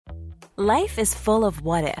Life is full of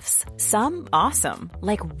what-ifs. Some awesome,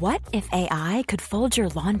 like what if AI could fold your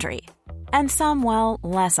laundry? And some, well,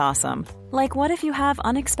 less awesome, like what if you have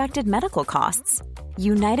unexpected medical costs?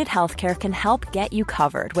 United Healthcare can help get you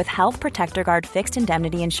covered with Health Protector Guard fixed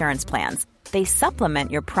indemnity insurance plans. They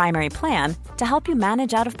supplement your primary plan to help you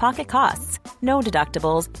manage out-of-pocket costs. No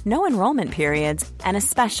deductibles, no enrollment periods, and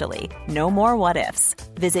especially no more what-ifs.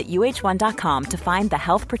 Visit uh1.com to find the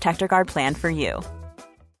Health Protector Guard plan for you.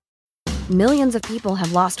 Millions of people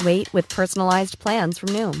have lost weight with personalized plans from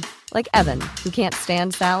Noom. Like Evan, who can't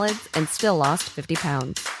stand salads and still lost 50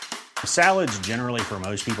 pounds. Salads generally for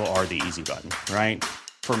most people are the easy button, right?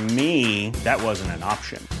 For me, that wasn't an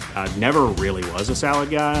option. I never really was a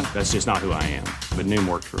salad guy. That's just not who I am. But Noom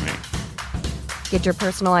worked for me. Get your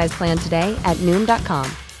personalized plan today at Noom.com.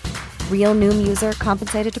 Real Noom user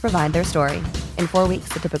compensated to provide their story. In 4 weeks,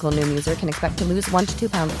 the typical Noom user can expect to lose 1 to 2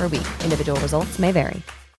 pounds per week. Individual results may vary.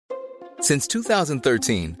 Since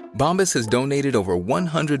 2013, Bombas has donated over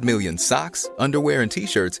 100 million socks, underwear, and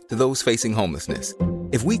T-shirts to those facing homelessness.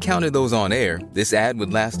 If we counted those on air, this ad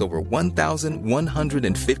would last over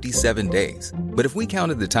 1,157 days. But if we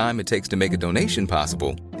counted the time it takes to make a donation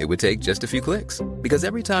possible, it would take just a few clicks. Because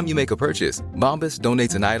every time you make a purchase, Bombas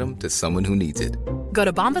donates an item to someone who needs it. Go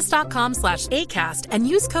to bombas.com/ACAST and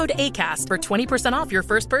use code ACAST for 20% off your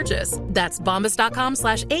first purchase. That's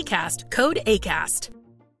bombas.com/ACAST, code ACAST.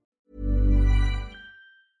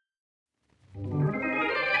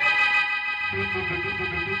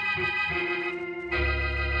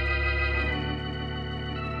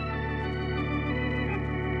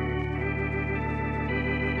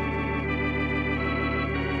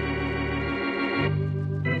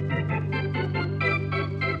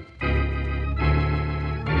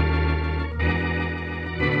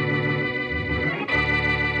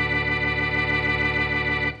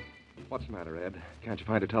 What's the matter, Ed? Can't you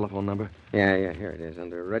find a telephone number? Yeah, here it is.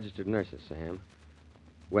 Under registered nurses, Sam.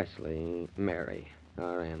 Wesley Mary,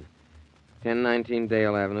 RN. 1019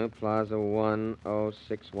 Dale Avenue, Plaza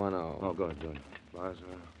 10610. Oh, good. Plaza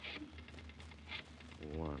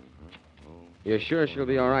 1. You're sure she'll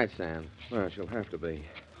be all right, Sam? Well, she'll have to be.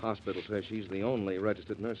 Hospital says she's the only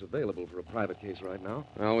registered nurse available for a private case right now.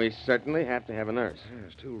 Well, we certainly have to have a nurse. Yeah,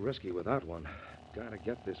 it's too risky without one. Gotta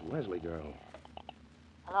get this Wesley girl.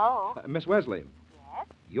 Hello? Miss Wesley. Yes?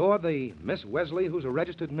 You're the Miss Wesley who's a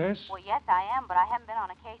registered nurse? Well, yes, I am, but I haven't been on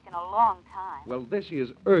a case in a long time. Well, this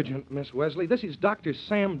is urgent, Miss Wesley. This is Dr.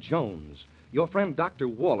 Sam Jones. Your friend Dr.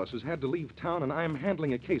 Wallace has had to leave town, and I'm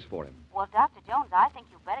handling a case for him. Well, Dr. Jones, I think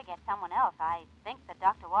you better get someone else. I think that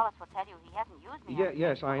Dr. Wallace will tell you he hasn't used me.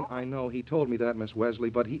 Yes, I know. He told me that, Miss Wesley,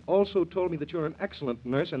 but he also told me that you're an excellent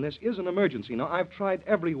nurse, and this is an emergency. Now, I've tried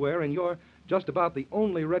everywhere, and you're just about the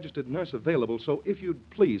only registered nurse available, so if you'd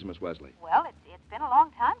please, Miss Wesley. Well, it's been a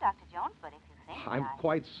long time, Dr. Jones, but if you think I'm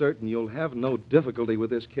quite certain you'll have no difficulty with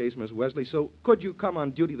this case, Miss Wesley, so could you come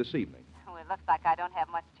on duty this evening? Well, it looks like I don't have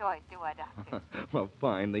much choice, do I, Doctor? Well,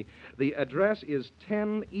 fine. The address is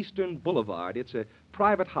 10 Eastern Boulevard. It's a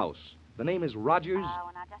private house. The name is Rogers.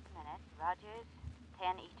 Well, now, just a minute. Rogers,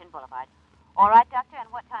 10 Eastern Boulevard. All right, Doctor,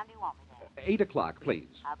 and what time do you want me there? 8 o'clock,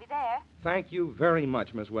 please. I'll be there. Thank you very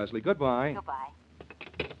much, Miss Wesley. Goodbye. Goodbye.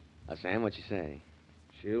 Sam, what you say?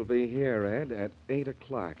 She'll be here, Ed, at 8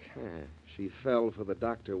 o'clock. She fell for the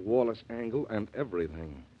Dr. Wallace angle and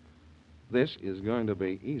everything. This is going to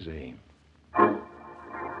be easy.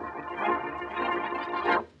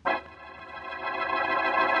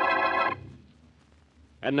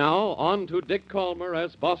 And now, on to Dick Calmer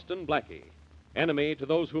as Boston Blackie. Enemy to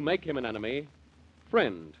those who make him an enemy.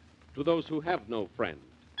 Friend to those who have no friend.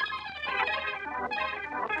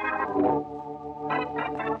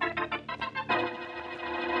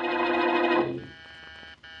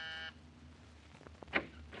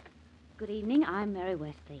 Good evening. I'm Mary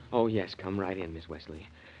Wesley. Oh, yes. Come right in, Miss Wesley.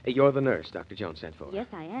 You're the nurse Dr. Jones sent for. Yes,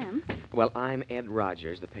 I am. Well, I'm Ed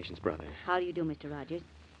Rogers, the patient's brother. How do you do, Mr. Rogers?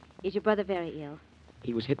 Is your brother very ill?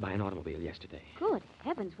 He was hit by an automobile yesterday. Good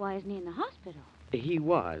heavens, why isn't he in the hospital? He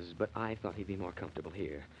was, but I thought he'd be more comfortable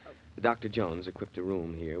here. Dr. Jones equipped a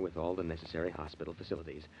room here with all the necessary hospital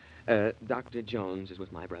facilities. Dr. Jones is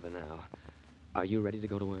with my brother now. Are you ready to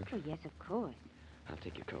go to work? Oh, yes, of course. I'll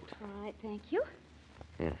take your coat. All right, thank you.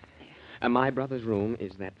 Yeah. My brother's room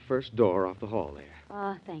is that first door off the hall there.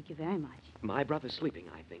 Oh, thank you very much. My brother's sleeping,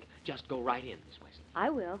 I think. Just go right in, Miss Wesley. I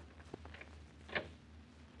will.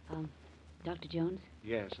 Dr. Jones?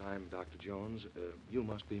 Yes, I'm Dr. Jones. You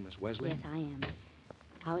must be Miss Wesley? Yes, I am.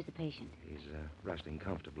 How is the patient? He's resting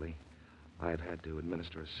comfortably. I've had to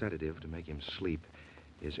administer a sedative to make him sleep.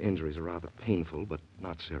 His injuries are rather painful, but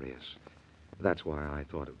not serious. That's why I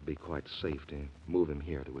thought it would be quite safe to move him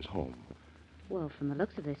here to his home. Well, from the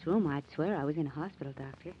looks of this room, I'd swear I was in a hospital,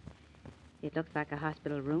 Doctor. It looks like a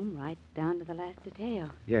hospital room right down to the last detail.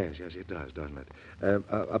 Yes, it does, doesn't it?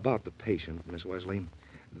 About the patient, Miss Wesley,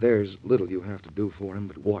 there's little you have to do for him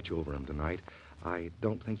but watch over him tonight. I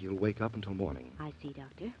don't think he'll wake up until morning. I see,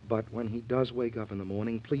 Doctor. But when he does wake up in the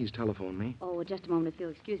morning, please telephone me. Oh, just a moment, if you'll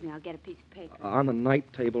excuse me. I'll get a piece of paper. On the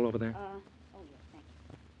night table over there. Oh, yes, thank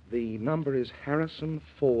The number is Harrison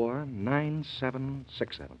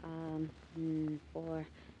 49767. you.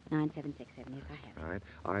 49767. Yes, I have it. All right.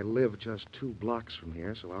 I live just 2 blocks from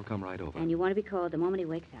here, so I'll come right over. And you want to be called the moment he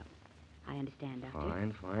wakes up. I understand,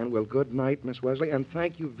 Doctor. Fine. Well, good night, Miss Wesley, and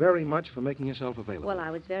thank you very much for making yourself available. Well, I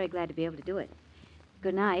was very glad to be able to do it.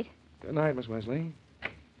 Good night. Good night, Miss Wesley.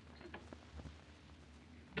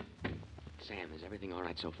 Sam, is everything all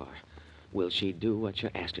right so far? Will she do what you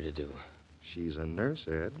asked her to do? She's a nurse,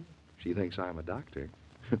 Ed. She thinks I'm a doctor.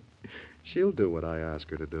 She'll do what I ask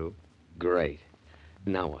her to do. Great.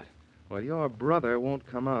 Now what? Well, your brother won't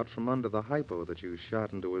come out from under the hypo that you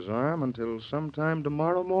shot into his arm until sometime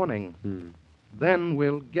tomorrow morning. Then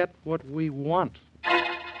we'll get what we want.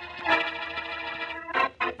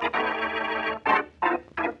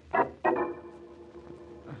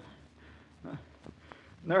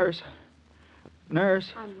 Nurse.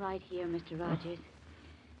 I'm right here, Mr. Rogers.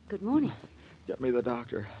 Good morning. Get me the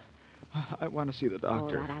doctor. I want to see the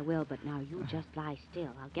doctor. All right, I will, but now you just lie still.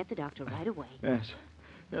 I'll get the doctor right away.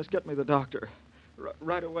 Yes, get me the doctor.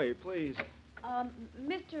 Right away, please.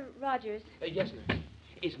 Mr. Rogers. Yes, nurse.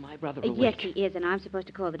 Is my brother Yes, awake? he is, and I'm supposed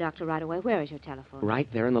to call the doctor right away. Where is your telephone? Right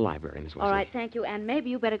there in the library, Miss Wesley. All right, thank you. And maybe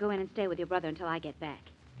you better go in and stay with your brother until I get back.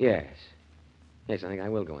 Yes. Yes, I think I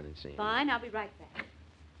will go in and see him. Fine, I'll be right back.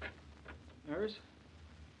 Nurse,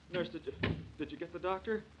 did you get the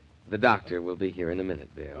doctor? The doctor will be here in a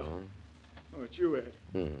minute, Bill. Oh, it's you, Ed.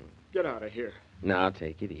 Hmm. Get out of here. Now,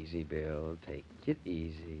 take it easy, Bill. Take it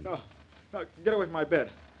easy. No, get away from my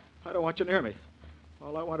bed. I don't want you near me.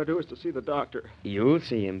 All I want to do is to see the doctor. You'll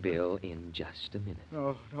see him, Bill, in just a minute.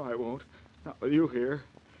 No, I won't. Not with you here.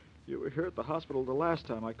 You were here at the hospital the last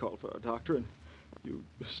time I called for a doctor, and you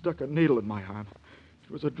stuck a needle in my arm.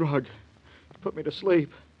 It was a drug. It put me to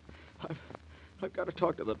sleep. I've got to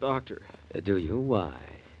talk to the doctor. Do you? Why?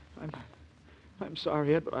 I'm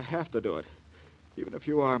sorry, Ed, but I have to do it. Even if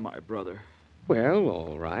you are my brother. Well,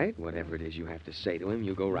 all right. Whatever it is you have to say to him,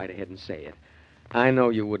 you go right ahead and say it. I know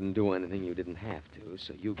you wouldn't do anything you didn't have to,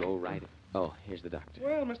 so you go right... Oh, here's the doctor.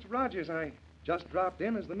 Well, Mr. Rogers, I just dropped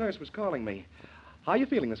in as the nurse was calling me. How are you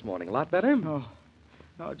feeling this morning? A lot better? No,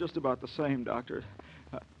 just about the same, Doctor.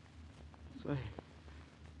 Say,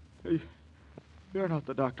 you're not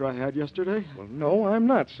the doctor I had yesterday. Well, no, I'm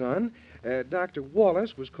not, son. Dr.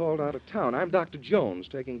 Wallace was called out of town. I'm Dr. Jones,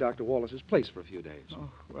 taking Dr. Wallace's place for a few days. Oh,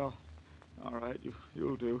 well, all right,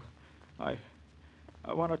 you'll do. I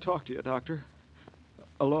want to talk to you, Doctor.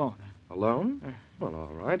 Alone. Alone? Well,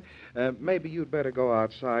 all right. Maybe you'd better go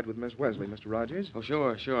outside with Miss Wesley, Mr. Rogers. Oh,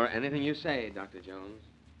 sure. Anything you say, Dr. Jones.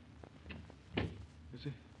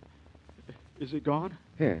 Is he gone?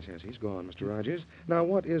 Yes, he's gone, Mr. Rogers. Now,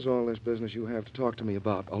 what is all this business you have to talk to me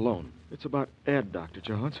about alone? It's about Ed, Dr.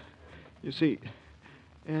 Jones. You see,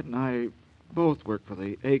 Ed and I both work for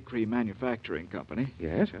the Acre Manufacturing Company.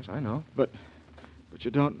 Yes, I know. But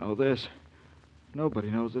you don't know this.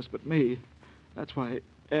 Nobody knows this but me. That's why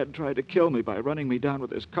Ed tried to kill me by running me down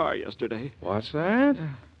with his car yesterday. What's that?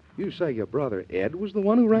 You say your brother Ed was the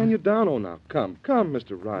one who ran you down? Oh, now, come,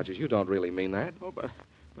 Mr. Rogers. You don't really mean that. Oh, but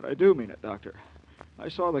I do mean it, Doctor. I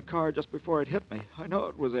saw the car just before it hit me. I know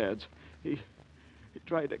it was Ed's. He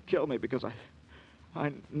tried to kill me because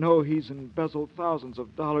I know he's embezzled thousands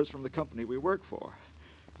of dollars from the company we work for.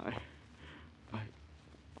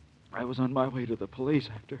 I was on my way to the police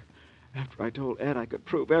after I told Ed I could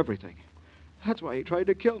prove everything. That's why he tried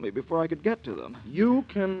to kill me before I could get to them. You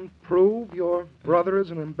can prove your brother is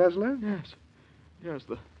an embezzler? Yes,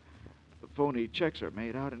 the phony checks are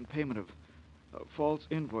made out in payment of false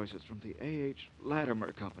invoices from the A.H.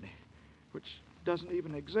 Latimer Company, which doesn't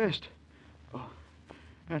even exist. Oh,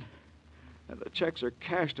 and the checks are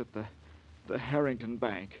cashed at the Harrington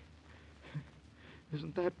Bank.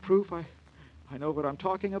 Isn't that proof I know what I'm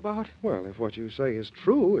talking about? Well, if what you say is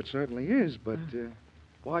true, it certainly is, but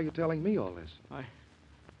why are you telling me all this?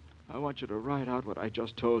 I want you to write out what I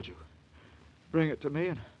just told you. Bring it to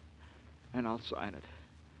me, and I'll sign it.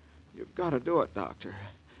 You've got to do it, Doctor.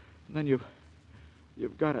 And then you've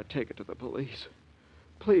got to take it to the police.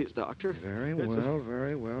 Please, Doctor. Very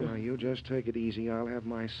well. Now, you just take it easy. I'll have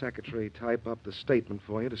my secretary type up the statement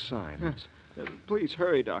for you to sign. Yes. Please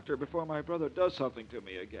hurry, Doctor, before my brother does something to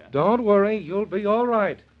me again. Don't worry. You'll be all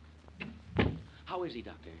right. How is he,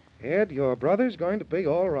 Doctor? Ed, your brother's going to be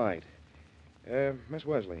all right. Miss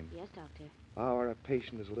Wesley, Yes, Doctor. our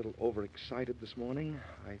patient is a little overexcited this morning.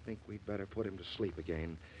 I think we'd better put him to sleep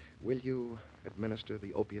again. Will you administer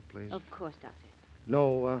the opiate, please? Of course, Doctor.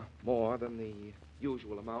 No more than the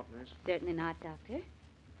usual amount, nurse? Certainly not, Doctor.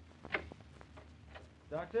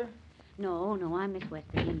 Doctor? No, I'm Miss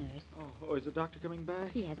Wesley, the nurse. Oh, is the doctor coming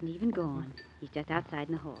back? He hasn't even gone. He's just outside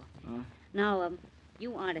in the hall. Now,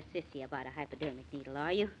 you aren't a sissy about a hypodermic needle,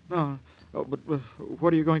 are you? No. Oh, but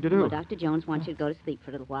what are you going to do? Well, Dr. Jones wants you to go to sleep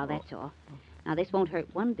for a little while, that's all. Now, this won't hurt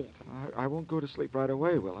one bit. I won't go to sleep right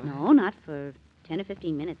away, will I? No, not for 10 or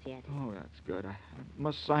 15 minutes yet. Oh, that's good. I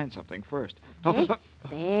must sign something first. Okay?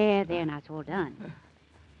 There, now it's all done.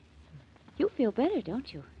 You feel better,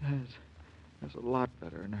 don't you? Yes. That's a lot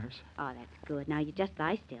better, nurse. Oh, that's good. Now, you just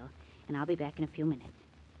lie still, and I'll be back in a few minutes.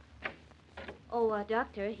 Oh,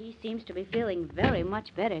 Doctor, he seems to be feeling very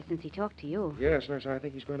much better since he talked to you. Yes, nurse, I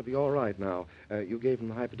think he's going to be all right now. You gave him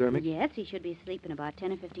the hypodermic? Yes, he should be asleep in about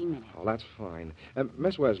 10 or 15 minutes. Oh, that's fine.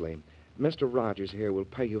 Miss Wesley, Mr. Rogers here will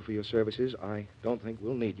pay you for your services. I don't think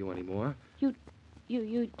we'll need you anymore.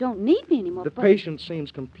 You don't need me anymore. The patient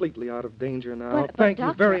seems completely out of danger now. But, Thank you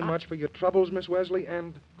Doctor, very much for your troubles, Miss Wesley,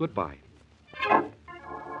 and goodbye.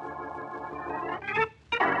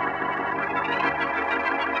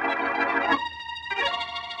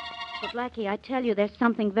 But, Blackie, I tell you, there's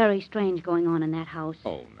something very strange going on in that house.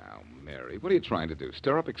 Oh, now, Mary, what are you trying to do?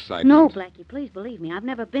 Stir up excitement? No, Blackie, please believe me. I've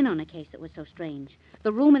never been on a case that was so strange.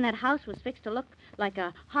 The room in that house was fixed to look like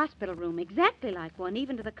a hospital room, exactly like one,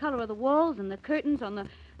 even to the color of the walls and the curtains on the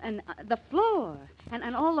floor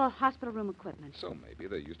and all the hospital room equipment. So maybe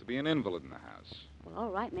there used to be an invalid in the house. Well,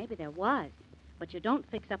 all right, maybe there was. But you don't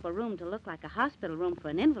fix up a room to look like a hospital room for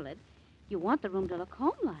an invalid. You want the room to look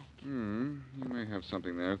home-like. You may have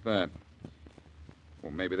something there at that.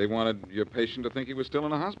 Well, maybe they wanted your patient to think he was still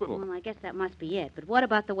in a hospital. Well, I guess that must be it. But what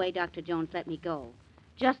about the way Dr. Jones let me go?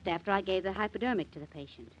 Just after I gave the hypodermic to the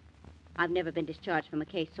patient. I've never been discharged from a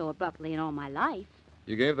case so abruptly in all my life.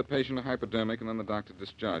 You gave the patient a hypodermic, and then the doctor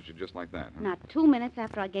discharged you just like that, huh? Not 2 minutes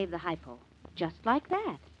after I gave the hypo. Just like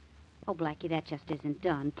that. Oh, Blackie, that just isn't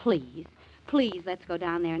done. Please. Please, let's go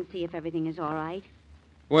down there and see if everything is all right.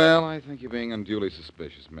 Well, I think you're being unduly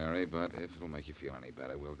suspicious, Mary, but if it'll make you feel any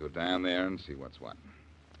better, we'll go down there and see what's what.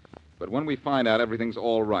 But when we find out everything's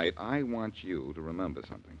all right, I want you to remember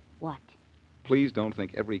something. What? Please don't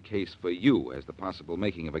think every case for you has the possible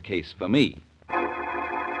making of a case for me.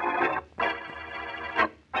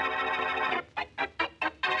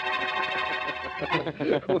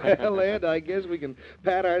 Well, Ed, I guess we can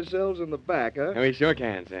pat ourselves on the back, huh? We sure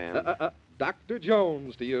can, Sam. Dr.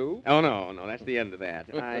 Jones to you. Oh, no, that's the end of that.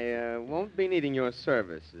 I won't be needing your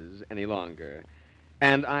services any longer.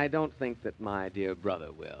 And I don't think that my dear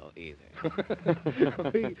brother will,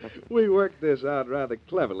 either. we worked this out rather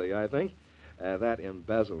cleverly, I think. That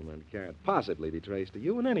embezzlement can't possibly be traced to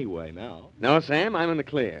you in any way now. No, Sam, I'm in the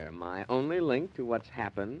clear. My only link to what's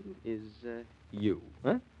happened is you.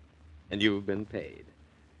 Huh? And you've been paid.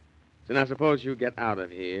 So now suppose you get out of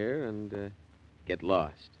here and get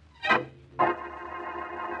lost.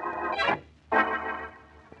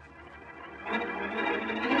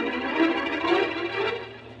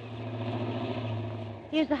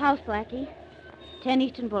 Here's the house, Blackie. 10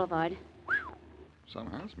 Eastern Boulevard.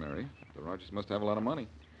 Some house, Mary. The Rogers must have a lot of money.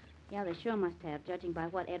 Yeah, they sure must have, judging by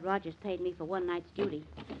what Ed Rogers paid me for one night's duty.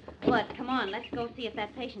 What? Come on, let's go see if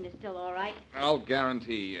that patient is still all right. I'll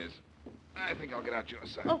guarantee he is. I think I'll get out your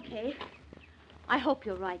side. Okay. I hope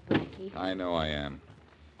you're right, Blackie. I know I am.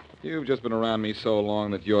 You've just been around me so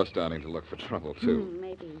long that you're starting to look for trouble, too.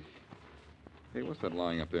 Maybe. Hey, what's that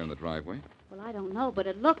lying up there in the driveway? Well, I don't know, but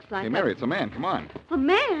it looks like Hey, Mary, it's a man. Come on. A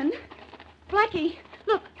man? Blackie,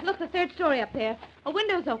 look, the third story up there. A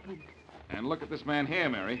window's open. And look at this man here,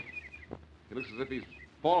 Mary. He looks as if he's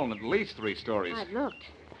fallen at least 3 stories. I've looked.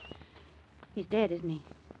 He's dead, isn't he?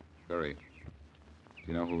 Barry, do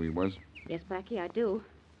you know who he was? Yes, Blackie, I do.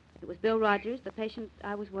 It was Bill Rogers, the patient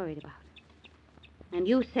I was worried about. And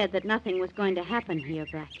you said that nothing was going to happen here,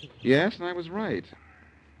 Blackie. Yes, and I was right.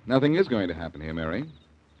 Nothing is going to happen here, Mary.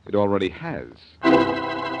 It already has.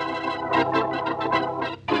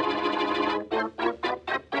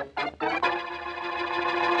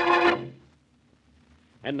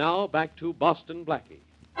 And now, back to Boston Blackie.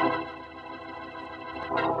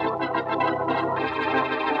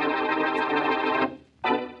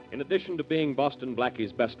 In addition to being Boston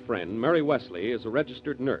Blackie's best friend, Mary Wesley is a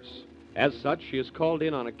registered nurse. As such, she is called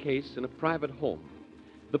in on a case in a private home.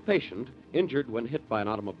 The patient, injured when hit by an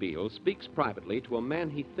automobile, speaks privately to a man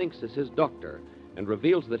he thinks is his doctor and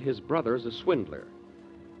reveals that his brother is a swindler.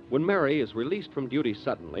 When Mary is released from duty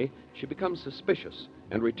suddenly, she becomes suspicious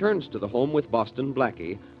and returns to the home with Boston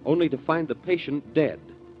Blackie, only to find the patient dead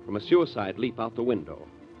from a suicide leap out the window.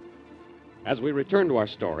 As we return to our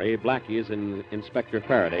story, Blackie is in Inspector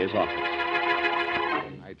Faraday's office.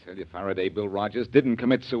 I tell you, Faraday, Bill Rogers didn't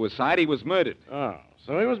commit suicide. He was murdered. Oh,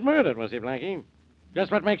 so he was murdered, was he, Blackie?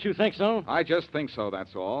 Just what makes you think so? I just think so,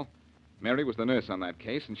 that's all. Mary was the nurse on that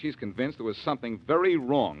case, and she's convinced there was something very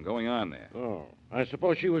wrong going on there. Oh, I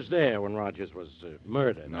suppose she was there when Rogers was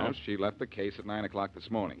murdered, No, huh? she left the case at 9 o'clock this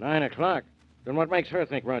morning. 9 o'clock? Then what makes her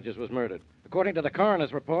think Rogers was murdered? According to the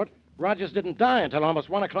coroner's report, Rogers didn't die until almost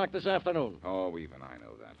 1 o'clock this afternoon. Oh, even I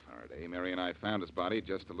know that, Faraday. Mary and I found his body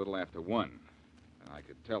just a little after 1. And I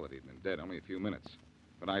could tell that he'd been dead only a few minutes.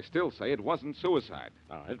 But I still say it wasn't suicide.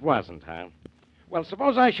 Oh, it wasn't, huh? Well,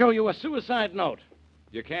 suppose I show you a suicide note.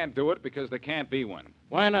 You can't do it because there can't be one.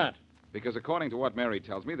 Why not? Because according to what Mary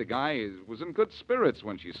tells me, the guy was in good spirits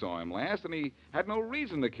when she saw him last, and he had no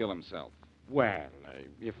reason to kill himself. Well,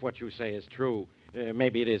 if what you say is true,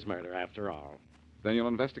 maybe it is murder after all. Then you'll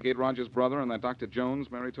investigate Roger's brother and that Dr.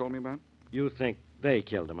 Jones Mary told me about? You think they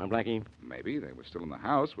killed him, huh, Blackie? Maybe. They were still in the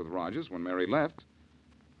house with Rogers when Mary left.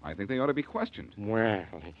 I think they ought to be questioned. Well,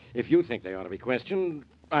 if you think they ought to be questioned,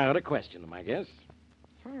 I ought to question them, I guess.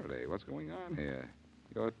 Faraday, what's going on here?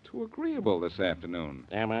 You're too agreeable this afternoon.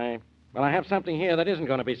 Am I? Well, I have something here that isn't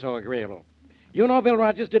going to be so agreeable. You know Bill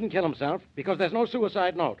Rogers didn't kill himself because there's no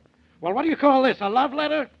suicide note. Well, what do you call this, a love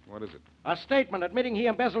letter? What is it? A statement admitting he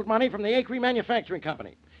embezzled money from the Acre Manufacturing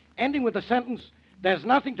Company, ending with the sentence, "There's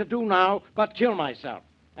nothing to do now but kill myself."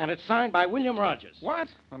 And it's signed by William Rogers. What?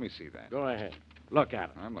 Let me see that. Go ahead. Look at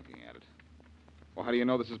it. I'm looking at it. Well, how do you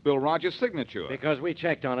know this is Bill Rogers' signature? Because we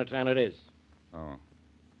checked on it, and it is. Oh.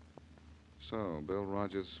 So, Bill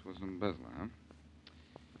Rogers was an embezzler, huh?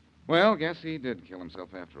 Well, guess he did kill himself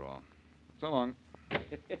after all. So long.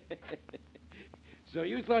 So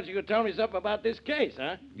you thought you could tell me something about this case,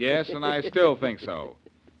 huh? Yes, and I still think so.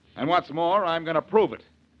 And what's more, I'm going to prove it.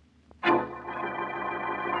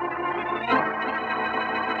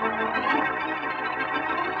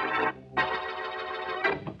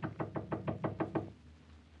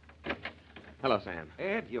 Hello, Sam.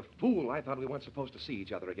 Ed, you fool. I thought we weren't supposed to see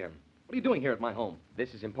each other again. What are you doing here at my home?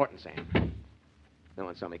 This is important, Sam. No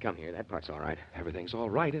one saw me come here. That part's all right. Everything's all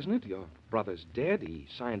right, isn't it? Your brother's dead. He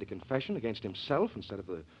signed a confession against himself instead of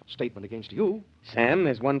the statement against you. Sam,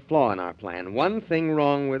 there's one flaw in our plan. One thing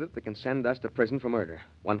wrong with it that can send us to prison for murder.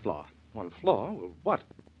 One flaw. One flaw? Well, what?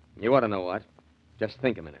 You ought to know what. Just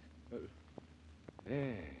think a minute.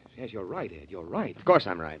 Yes, you're right, Ed. You're right. Of course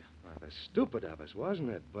I'm right. Rather stupid of us, wasn't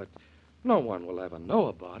it? But no one will ever know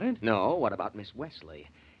about it. No, what about Miss Wesley?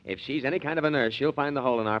 If she's any kind of a nurse, she'll find the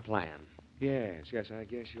hole in our plan. Yes, I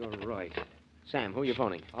guess you're right. Sam, who are you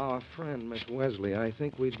phoning? Our friend, Miss Wesley. I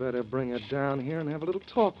think we'd better bring her down here and have a little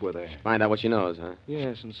talk with her. Find out what she knows, huh?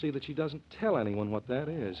 Yes, and see that she doesn't tell anyone what that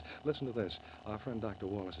is. Listen to this. Our friend Dr.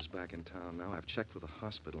 Wallace is back in town now. I've checked with the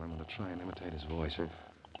hospital. I'm going to try and imitate his voice.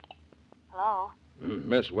 Hello?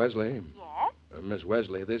 Miss Wesley. Yes? Miss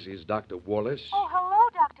Wesley, this is Dr. Wallace. Oh, hello,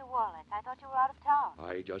 Dr. Wallace. I thought you were out of town.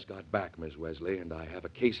 I just got back, Miss Wesley, and I have a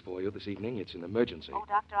case for you this evening. It's an emergency. Oh,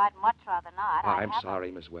 Doctor, I'd much rather not. I'm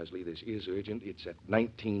sorry, Miss Wesley. This is urgent. It's at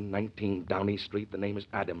 1919 Downey Street. The name is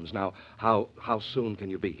Adams. Now, how soon can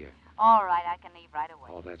you be here? All right, I can leave right away.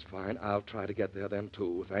 Oh, that's fine. I'll try to get there then,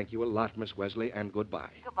 too. Thank you a lot, Miss Wesley, and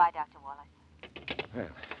goodbye. Goodbye, Dr. Wallace. Well,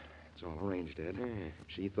 it's all arranged, Ed.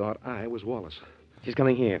 She thought I was Wallace. She's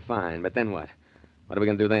coming here, fine. But then what? What are we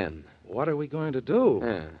going to do then? What are we going to do?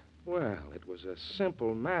 Yeah. Well, it was a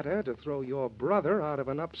simple matter to throw your brother out of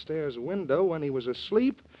an upstairs window when he was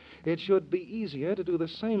asleep. It should be easier to do the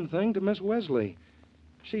same thing to Miss Wesley.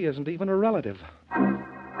 She isn't even a relative.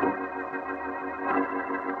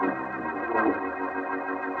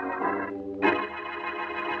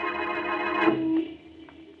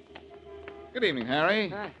 Good evening, Harry.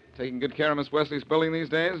 Hi. Taking good care of Miss Wesley's building these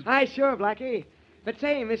days? Hi, sure, Blackie. But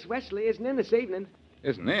say, Miss Wesley isn't in this evening.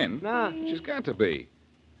 Isn't in? No. She's got to be.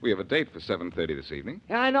 We have a date for 7:30 this evening.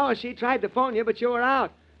 Yeah, I know. She tried to phone you, but you were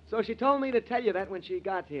out. So she told me to tell you that when she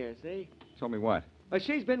got here, see? Told me what? Well,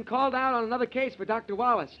 she's been called out on another case for Dr.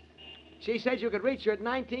 Wallace. She said you could reach her at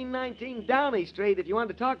 1919 Downey Street if you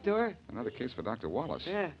wanted to talk to her. Another case for Dr. Wallace.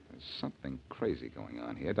 Yeah. There's something crazy going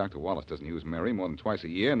on here. Dr. Wallace doesn't use Mary more than twice a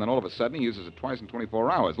year, and then all of a sudden he uses it twice in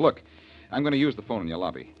 24 hours. Look, I'm going to use the phone in your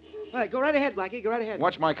lobby. All right, go right ahead, Blackie. Go right ahead.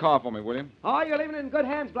 Watch my car for me, will you? Oh, you're leaving it in good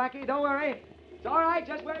hands, Blackie. Don't worry. It's all right,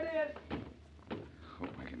 just where it is. Hope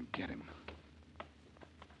I can get him.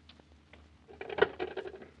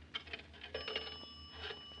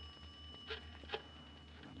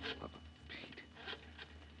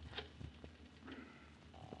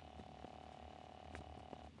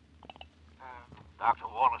 Dr.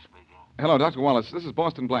 Wallace speaking. Hello, Dr. Wallace. This is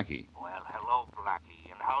Boston Blackie. Well, hello,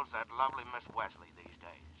 Blackie. And how's that lovely Miss Wesley these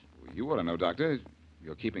days? You ought to know, Doctor.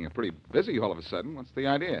 You're keeping her pretty busy all of a sudden. What's the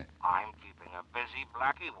idea? I'm keeping her busy,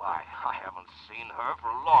 Blackie. Why, I haven't seen her for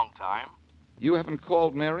a long time. You haven't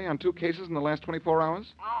called Mary on 2 cases in the last 24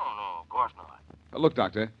 hours? No, of course not. Look,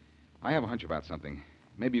 Doctor, I have a hunch about something.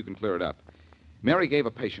 Maybe you can clear it up. Mary gave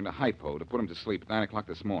a patient a hypo to put him to sleep at 9 o'clock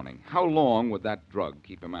this morning. How long would that drug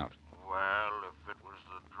keep him out? Well, if it was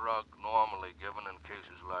the drug normally given in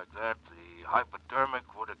cases like that, the hypodermic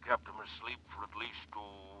would have kept him asleep for at least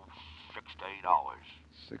 6 to 8 hours.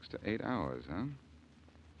 6 to 8 hours, huh?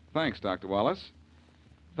 Thanks, Dr. Wallace.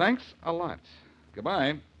 Thanks a lot.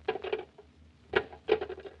 Goodbye.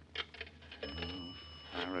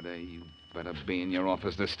 Faraday, you better be in your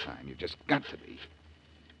office this time. You've just got to be.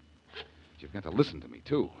 You've got to listen to me,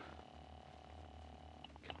 too.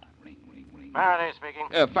 Come on, ring. Faraday speaking.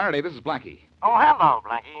 Faraday, this is Blackie. Oh, hello,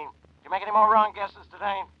 Blackie. Did you make any more wrong guesses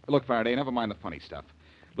today? Look, Faraday, never mind the funny stuff.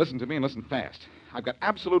 Listen to me and listen fast. I've got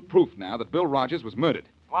absolute proof now that Bill Rogers was murdered.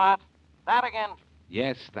 What? That again?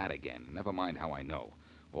 Yes, that again. Never mind how I know.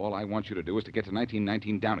 All I want you to do is to get to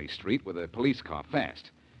 1919 Downey Street with a police car fast.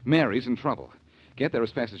 Mary's in trouble. Get there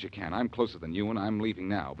as fast as you can. I'm closer than you, and I'm leaving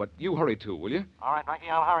now. But you hurry, too, will you? All right, Blackie,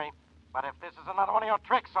 I'll hurry. But if this is another one of your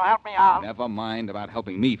tricks, so help me out. Never mind about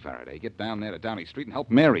helping me, Faraday. Get down there to Downey Street and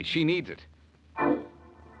help Mary. She needs it. Gosh,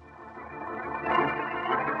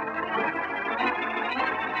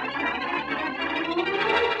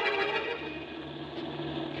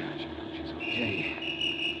 I hope she's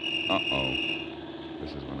okay. Uh-oh.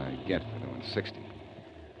 This is what I get for doing 60.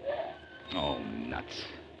 Oh, nuts.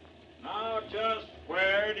 Now, just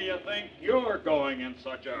where do you think you're going in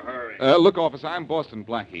such a hurry? Look, officer, I'm Boston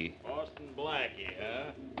Blackie. Boston Blackie,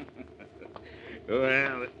 huh?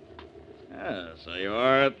 Well, so you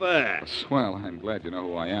are at that. Swell, I'm glad you know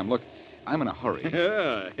who I am. Look, I'm in a hurry.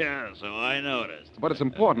 Yeah, so I noticed. But it's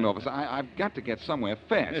important, officer. I've got to get somewhere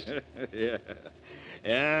fast. Yeah,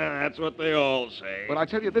 that's what they all say. But I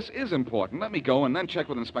tell you, this is important. Let me go and then check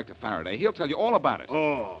with Inspector Faraday. He'll tell you all about it.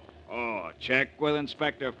 Oh, check with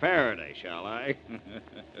Inspector Faraday, shall I?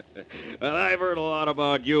 Well, I've heard a lot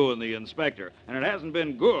about you and the inspector, and it hasn't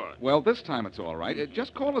been good. Well, this time it's all right.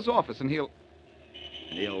 Just call his office and he'll...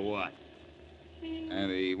 And he'll what? And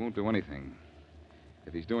he won't do anything.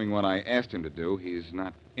 If he's doing what I asked him to do, he's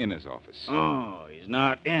not in his office. Oh, he's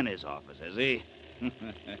not in his office, is he?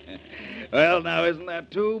 Well, now, isn't that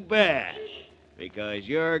too bad? Because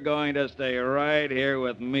you're going to stay right here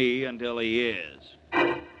with me until he is.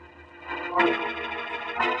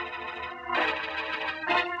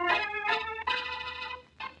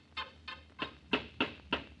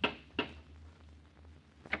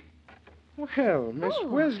 Well, Miss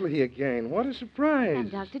Wesley again. What a surprise.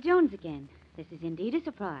 And Dr. Jones again. This is indeed a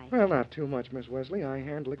surprise. Well, not too much, Miss Wesley. I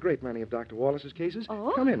handle a great many of Dr. Wallace's cases.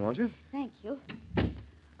 Oh? Come in, won't you? Thank you.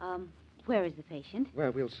 Where is the patient?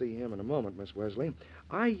 Well, we'll see him in a moment, Miss Wesley.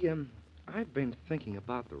 I've been thinking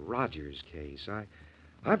about the Rogers case.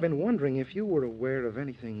 I've been wondering if you were aware of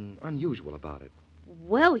anything unusual about it.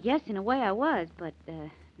 Well, yes, in a way I was, but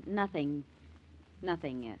nothing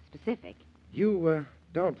specific. You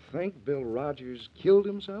don't think Bill Rogers killed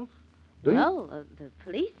himself? Do you? Well, the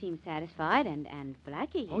police seem satisfied, and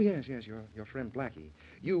Blackie. Oh, yes, your friend Blackie.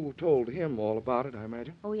 You told him all about it, I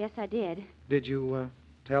imagine. Oh, yes, I did. Did you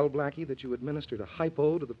tell Blackie that you administered a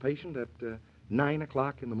hypo to the patient at 9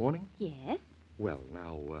 o'clock in the morning? Yes. Well,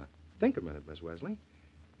 now, think a minute, Miss Wesley.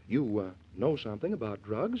 You know something about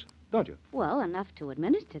drugs, don't you? Well, enough to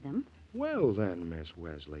administer them. Well, then, Miss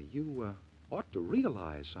Wesley, you ought to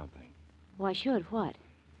realize something. Oh, I should. What?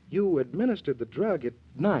 You administered the drug at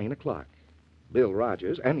 9 o'clock. Bill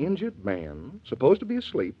Rogers, an injured man, supposed to be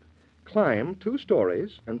asleep, climbed 2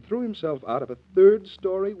 stories and threw himself out of a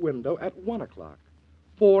 3rd-story window at 1 o'clock,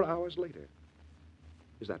 4 hours later.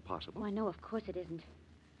 Is that possible? Oh, I know, of course it isn't.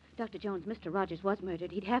 Dr. Jones, Mr. Rogers was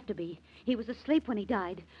murdered. He'd have to be. He was asleep when he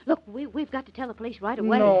died. Look, we've got to tell the police right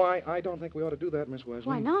away. No, I don't think we ought to do that, Miss Wesley.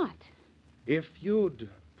 Why not? If you'd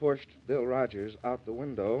pushed Bill Rogers out the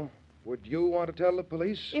window, would you want to tell the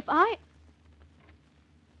police? If I...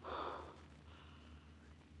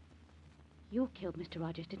 You killed Mr.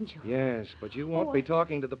 Rogers, didn't you? Yes, but you won't be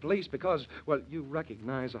talking to the police because, well, you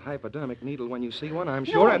recognize a hypodermic needle when you see one, I'm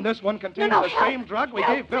sure, and this one contains the same drug we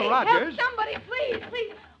gave Bill Rogers. Help somebody, please,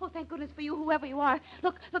 please. Oh, thank goodness for you, whoever you are.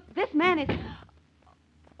 Look, this man is...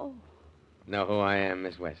 Oh. Know who I am,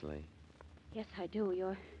 Miss Wesley? Yes, I do.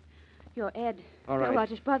 You're You're Ed. All Bill right.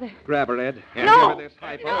 Rogers' brother. Grab her, Ed. And No! give her this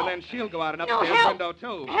hypo, and then she'll go out an No, upstairs help! window,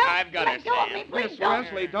 too. Help! I've got her, Let go of me, Sam. please, Miss don't.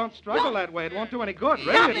 Wesley, don't struggle that way. It won't do any good.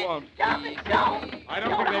 Stop Really, it! it won't. Stop it, don't. I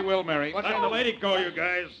don't think they will, Mary. Let the lady go, you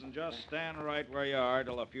guys, and just stand right where you are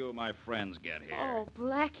till a few of my friends get here. Oh,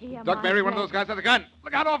 Blackie, am Doug I Mary, one of dead? those guys has a gun.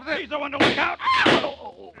 Look out, officer. He's the one to look out.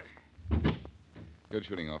 Good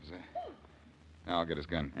shooting, officer. Now I'll get his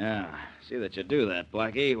gun. Yeah, see that you do that,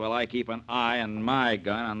 Blackie, while I keep an eye on my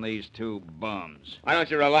gun on these two bums. Why don't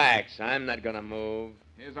you relax? I'm not going to move.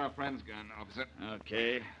 Here's our friend's gun, officer.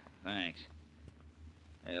 Okay, thanks.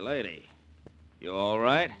 Hey, lady, you all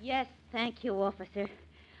right? Yes, thank you, officer.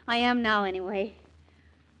 I am now, anyway.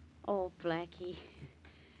 Oh, Blackie.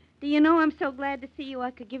 Do you know I'm so glad to see you I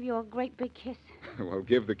could give you a great big kiss. Well,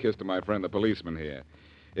 give the kiss to my friend, the policeman here.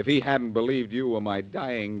 If he hadn't believed you were my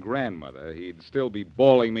dying grandmother, he'd still be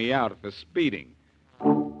bawling me out for speeding.